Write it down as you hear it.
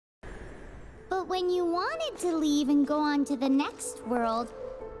But when you wanted to leave and go on to the next world,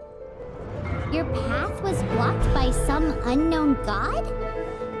 your path was blocked by some unknown god?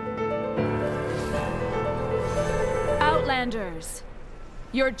 Outlanders,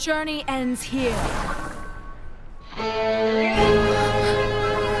 your journey ends here. Who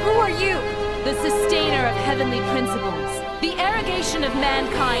are you? The sustainer of heavenly principles. The arrogation of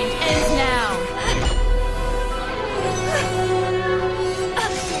mankind ends now.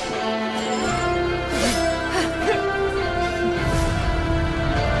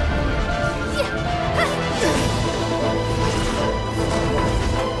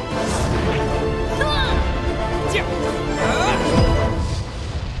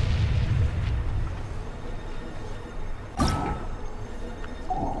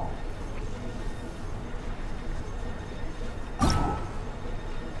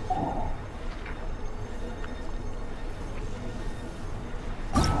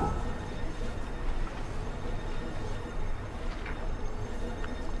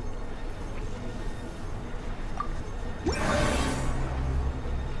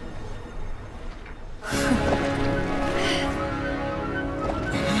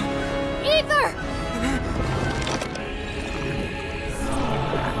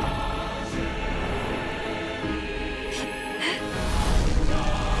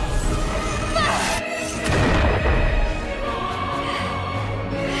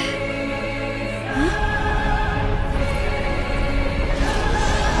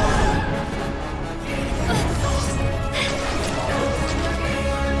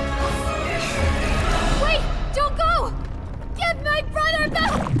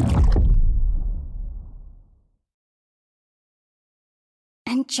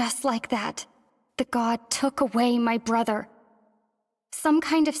 And just like that, the god took away my brother. Some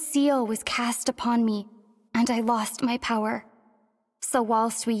kind of seal was cast upon me, and I lost my power. So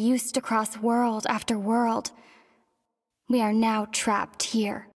whilst we used to cross world after world, we are now trapped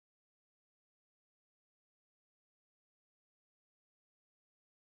here.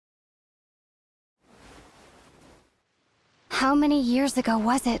 How many years ago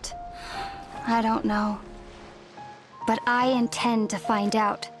was it? I don't know. But I intend to find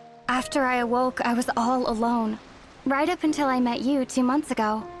out. After I awoke, I was all alone. Right up until I met you 2 months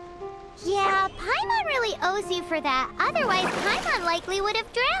ago. Yeah, Paimon really owes you for that. Otherwise, Paimon likely would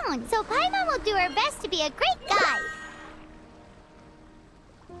have drowned. So Paimon will do her best to be a great guide.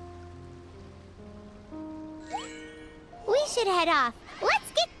 We should head off.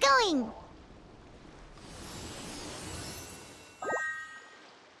 Let's get going.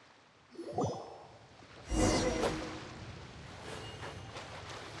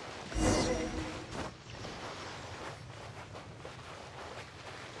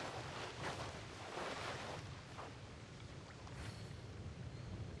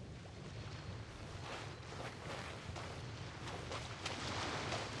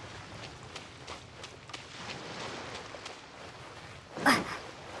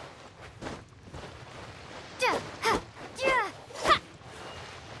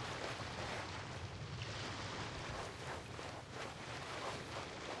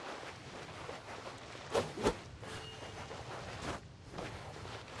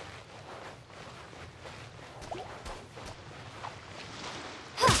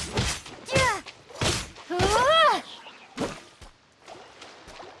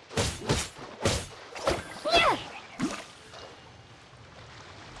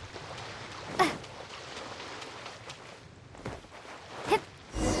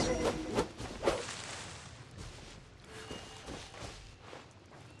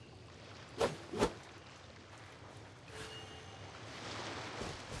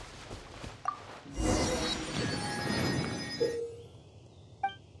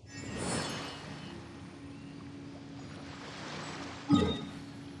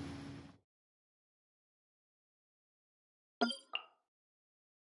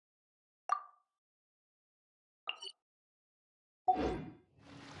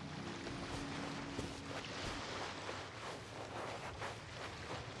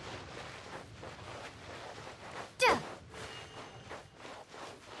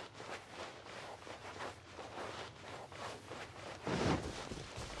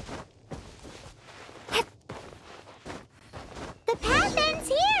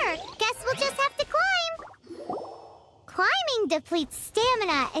 Depletes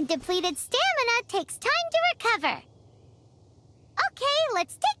stamina, and depleted stamina takes time to recover. Okay,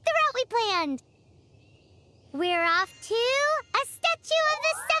 let's take the route we planned. We're off to a statue of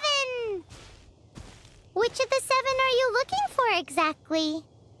the 7. Which of the 7 are you looking for exactly?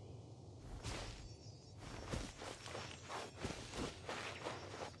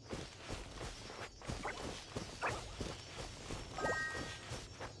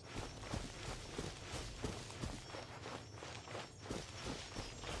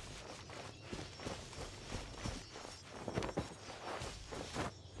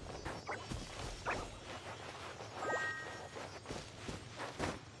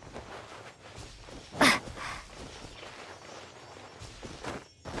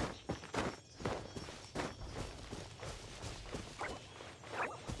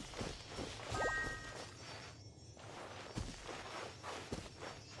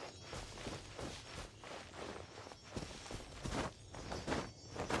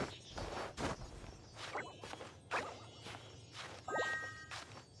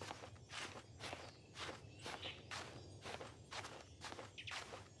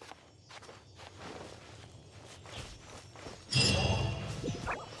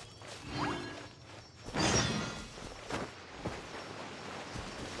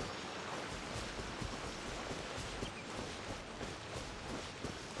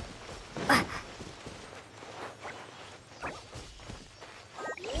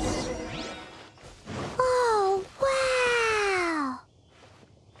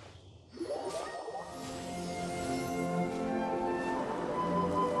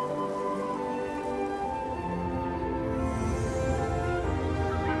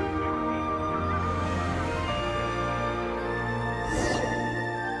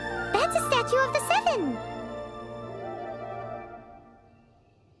 statue of the seven.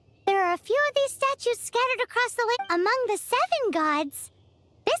 There are a few of these statues scattered across the lake among the seven gods.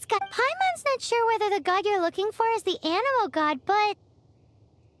 This god, Paimon's not sure whether the god you're looking for is the animal god, but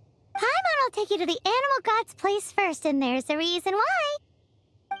Paimon will take you to the animal god's place first, and there's the reason why.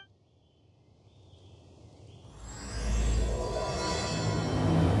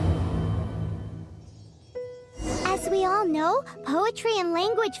 As we all know, poetry and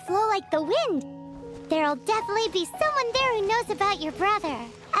language flow like the wind. There'll definitely be someone there who knows about your brother.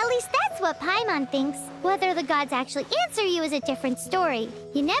 At least that's what Paimon thinks. Whether the gods actually answer you is a different story.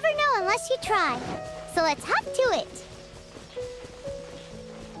 You never know unless you try. So let's hop to it.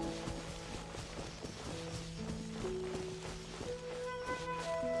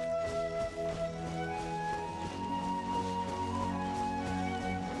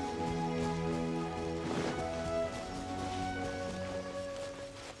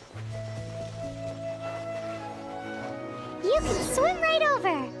 You can swim right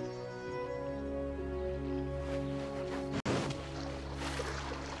over.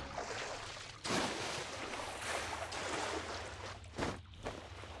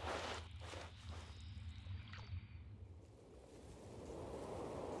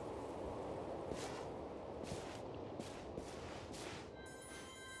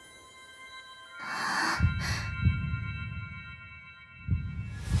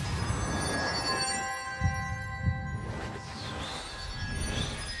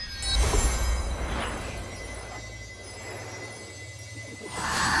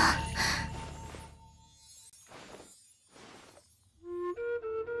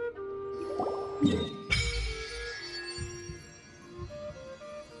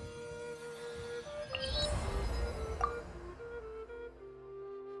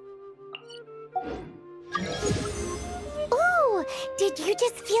 Ooh, did you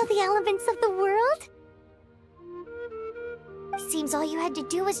just feel the elements of the world? Seems all you had to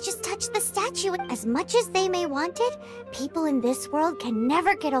do was just touch the statue. As much as they may want it, people in this world can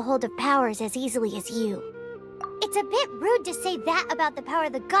never get a hold of powers as easily as you. It's a bit rude to say that about the power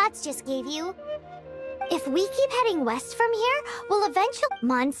the gods just gave you. If we keep heading west from here, we'll eventually...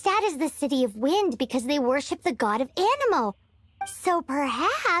 Mondstadt is the city of wind because they worship the god of Animo. So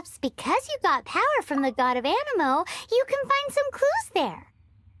perhaps, because you got power from the god of Animo, you can find some clues there.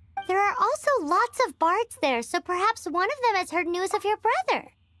 There are also lots of bards there, so perhaps one of them has heard news of your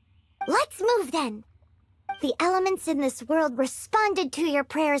brother. Let's move then. The elements in this world responded to your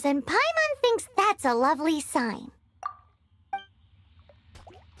prayers, and Paimon thinks that's a lovely sign.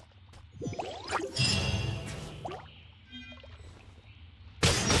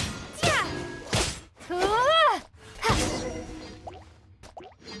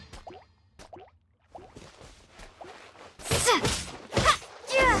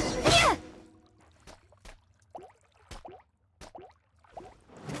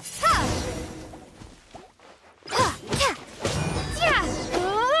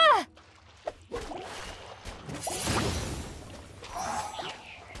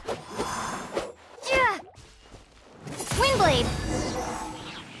 Windblade!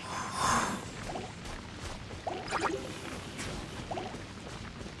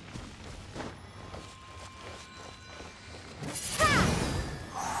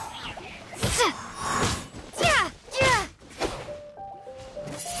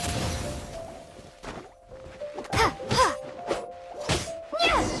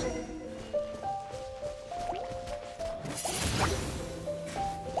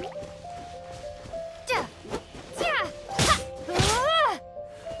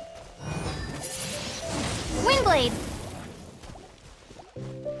 Windblade!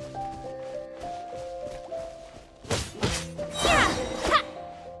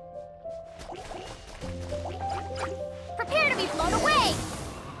 Prepare to be blown away!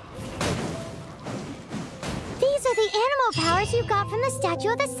 These are the animal powers you got from the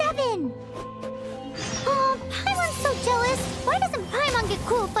Statue of the Seven! Oh, Paimon's so jealous! Why doesn't Paimon get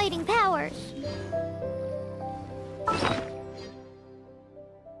cool fighting powers?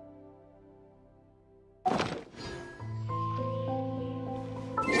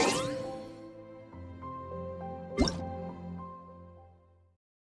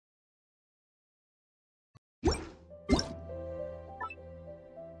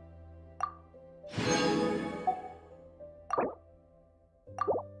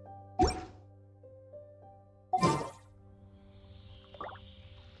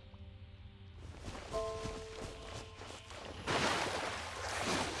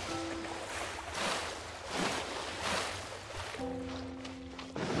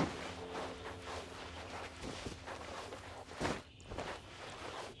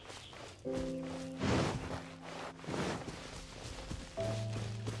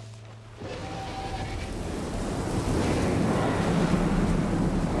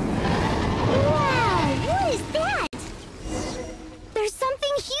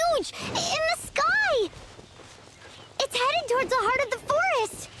 huge! In the sky! It's headed towards the heart of the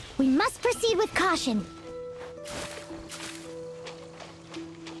forest! We must proceed with caution.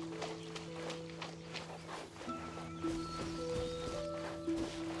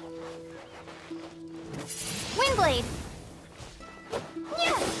 Windblade!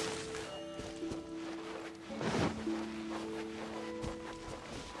 Yeah.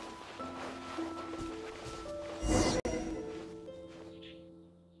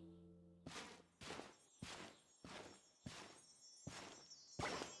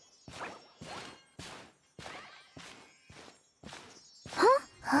 Huh?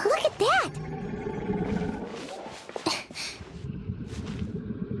 Look at that!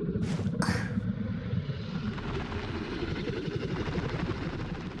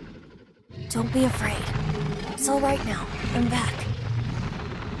 Don't be afraid. It's all right now. I'm back.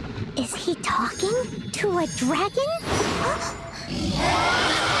 Is he talking to a dragon?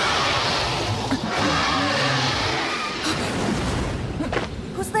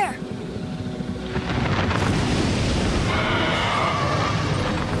 Who's there?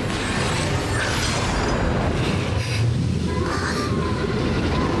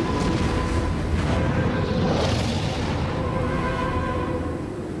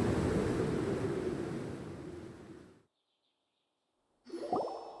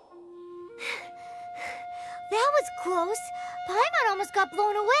 That was close. Paimon almost got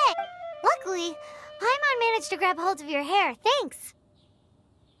blown away. Luckily, Paimon managed to grab hold of your hair. Thanks.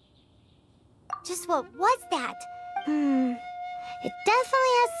 Just what was that? It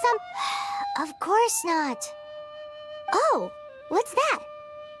definitely has some... Of course not. Oh, what's that?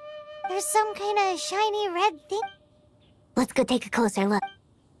 There's some kind of shiny red thing. Let's go take a closer look.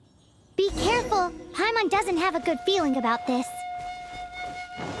 Be careful. Paimon doesn't have a good feeling about this.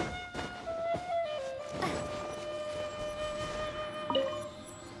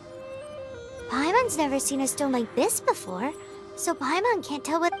 Paimon's never seen a stone like this before, so Paimon can't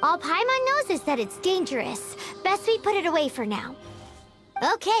tell what... All Paimon knows is that it's dangerous. Best we put it away for now.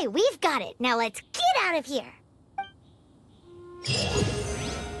 Okay, we've got it. Now let's get out of here. Hey,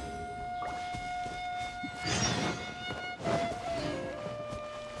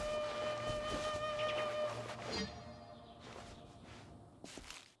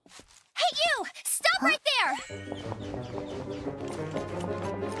 you! Stop right there!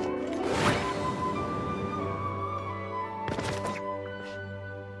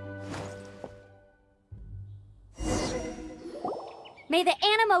 May the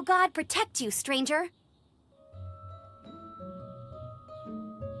Animo God protect you, stranger.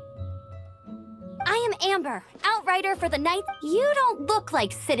 I am Amber, outrider for the Knights. You don't look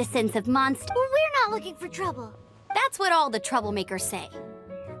like citizens of Mondstadt. We're not looking for trouble. That's what all the troublemakers say.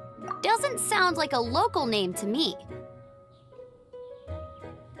 Doesn't sound like a local name to me.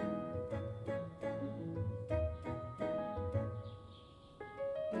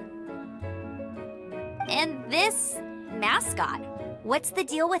 And this mascot, what's the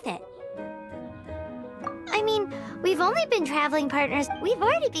deal with it? I mean, we've only been traveling partners. We've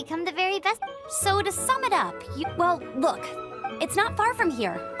already become the very best. So to sum it up, well, look, it's not far from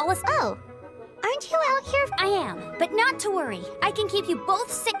here. Oh, aren't you out here? I am, but not to worry. I can keep you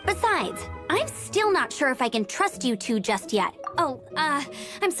both safe. Besides, I'm still not sure if I can trust you two just yet. Oh,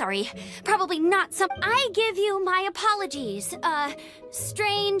 I'm sorry. Probably not some... I give you my apologies.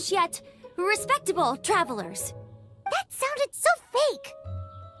 Strange yet respectable travelers. That sounded so fake.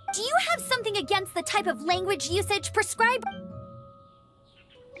 Do you have something against the type of language usage prescribed?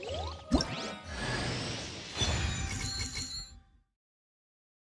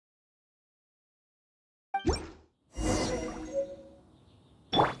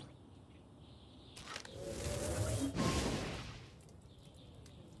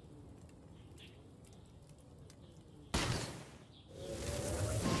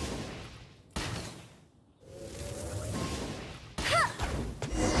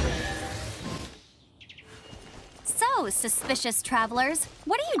 So, suspicious travelers,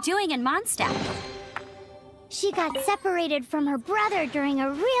 what are you doing in Mondstadt? She got separated from her brother during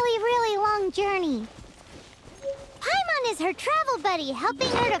a really long journey. Paimon is her travel buddy, helping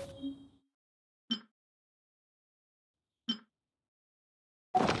her to...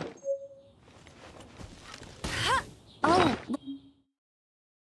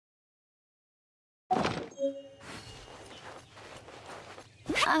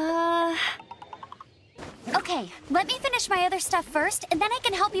 Oh. Okay, let me finish my other stuff first, and then I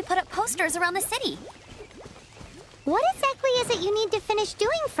can help you put up posters around the city. What exactly is it you need to finish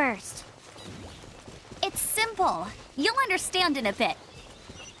doing first? It's simple. You'll understand in a bit.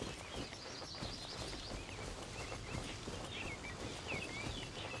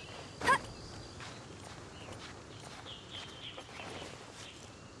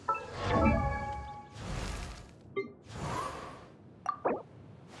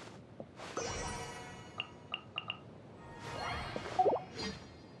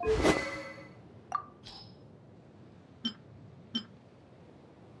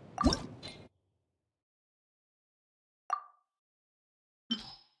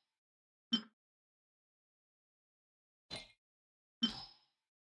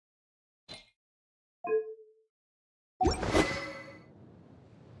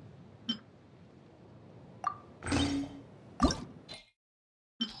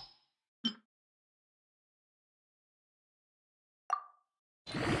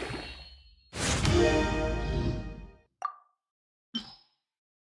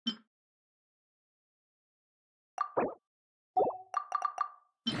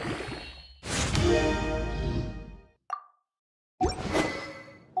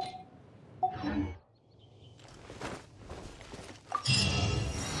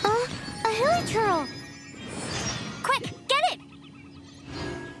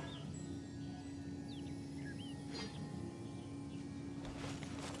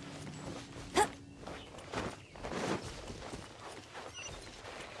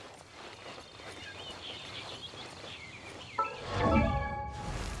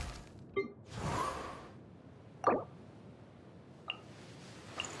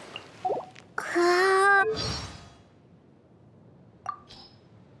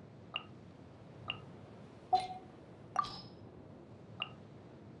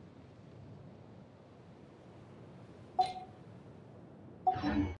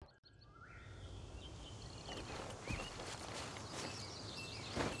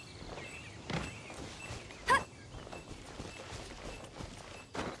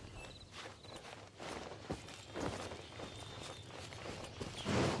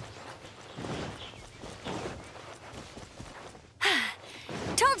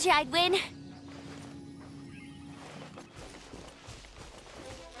 Told you I'd win.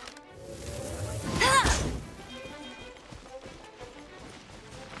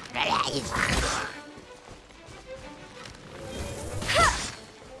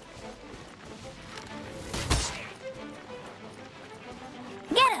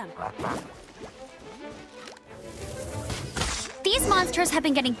 Get him! These monsters have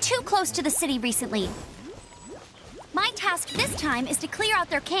been getting too close to the city recently. My task this time is to clear out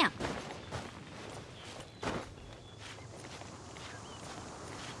their camp.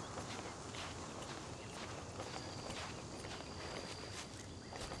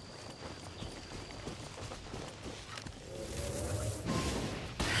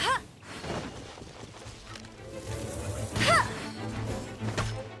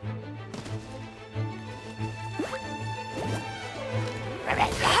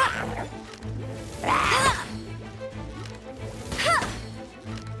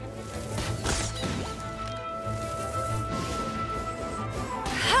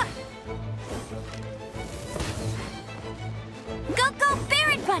 Go,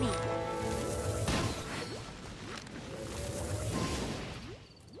 Baron Bunny!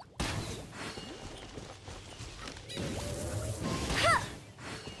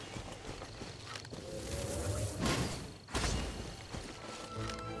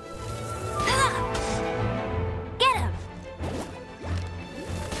 Get him!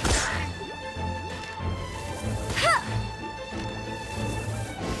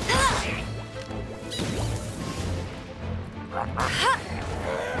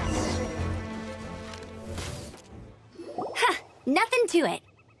 Nothing to it.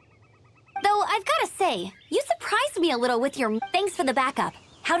 Though I've got to say, you surprised me a little with your thanks for the backup.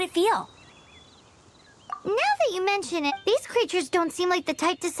 How'd it feel? Now that you mention it, these creatures don't seem like the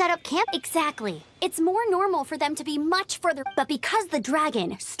type to set up camp. Exactly. It's more normal for them to be much further. But because the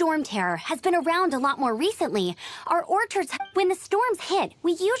dragon, Storm Terror, has been around a lot more recently, our orchards, when the storms hit,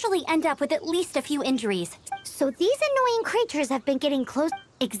 we usually end up with at least a few injuries. So these annoying creatures have been getting close.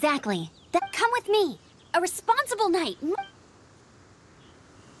 Exactly. Come with me. A responsible knight.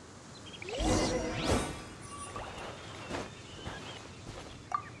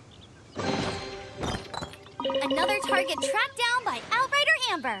 Another target tracked down by Outrider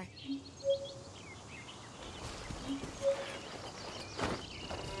Amber.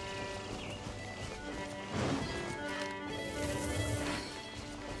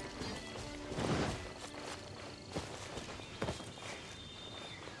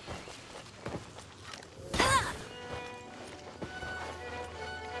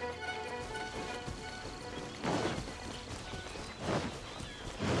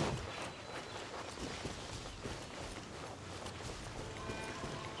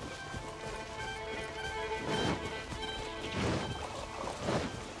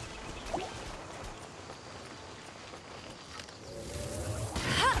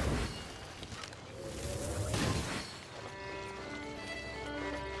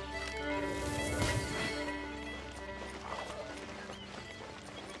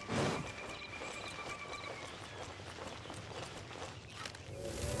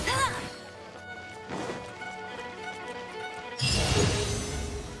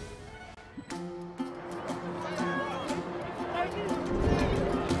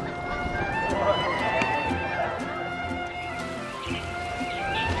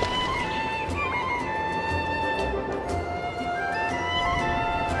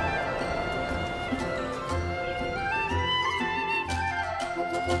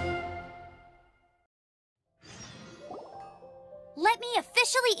 Let me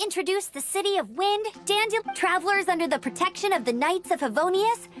officially introduce the city of Wind, Dandelion, travelers under the protection of the Knights of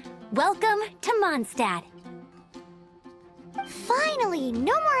Favonius. Welcome to Mondstadt. Finally,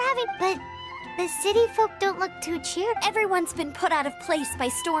 no more having. But the city folk don't look too cheered. Everyone's been put out of place by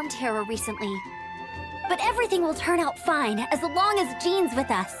Storm Terror recently. But everything will turn out fine as long as Jean's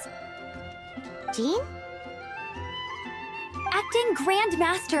with us. Jean? Acting Grand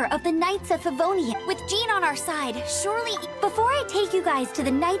Master of the Knights of Favonius. With Jean on our side, surely... Before I take you guys to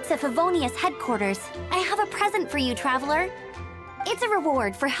the Knights of Favonius headquarters, I have a present for you, Traveler. It's a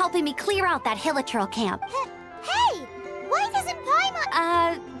reward for helping me clear out that Hilichurl camp. Hey! Why doesn't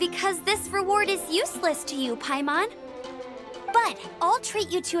Paimon... Because this reward is useless to you, Paimon. But I'll treat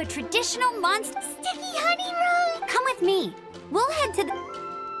you to a traditional monster... Sticky honey road! Come with me. We'll head to the...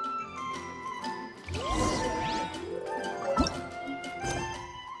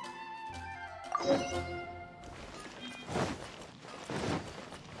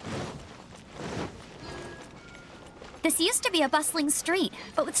 This used to be a bustling street,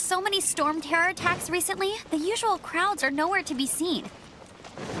 but with so many storm terror attacks recently, the usual crowds are nowhere to be seen.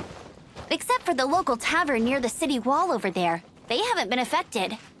 Except for the local tavern near the city wall over there. They haven't been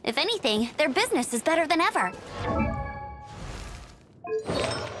affected. If anything, their business is better than ever.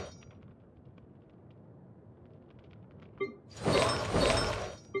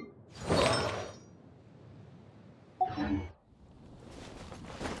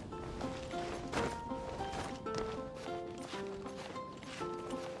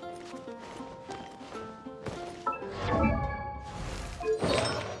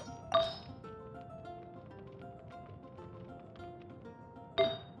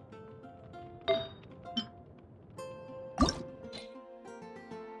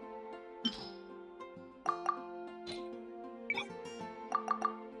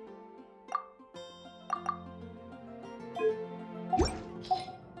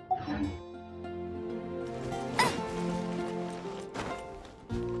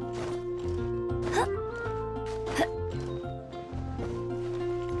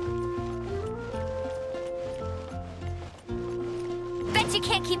 Bet you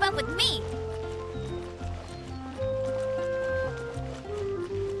can't keep up with me!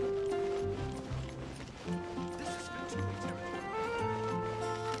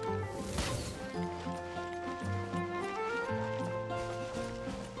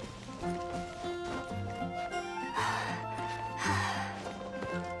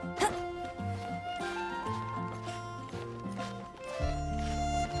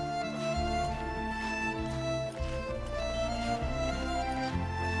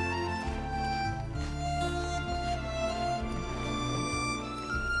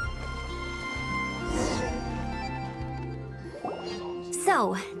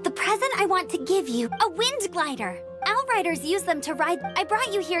 So, the present I want to give you, a wind glider. Outriders use them to ride. I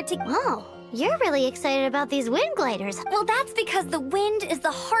brought you here to... Oh, you're really excited about these wind gliders. Well, that's because the wind is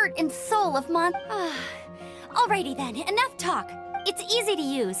the heart and soul of Alrighty then, enough talk. It's easy to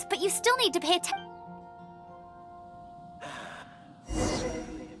use, but you still need to pay attention.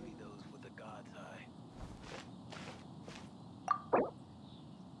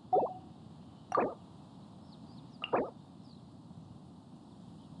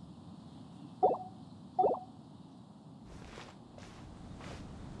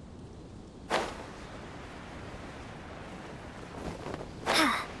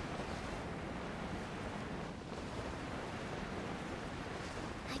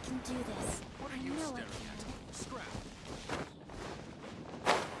 Do this. What are you staring at? Scrap.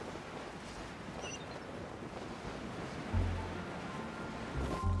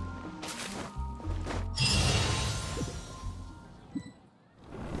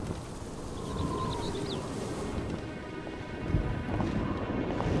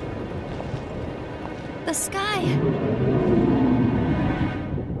 The sky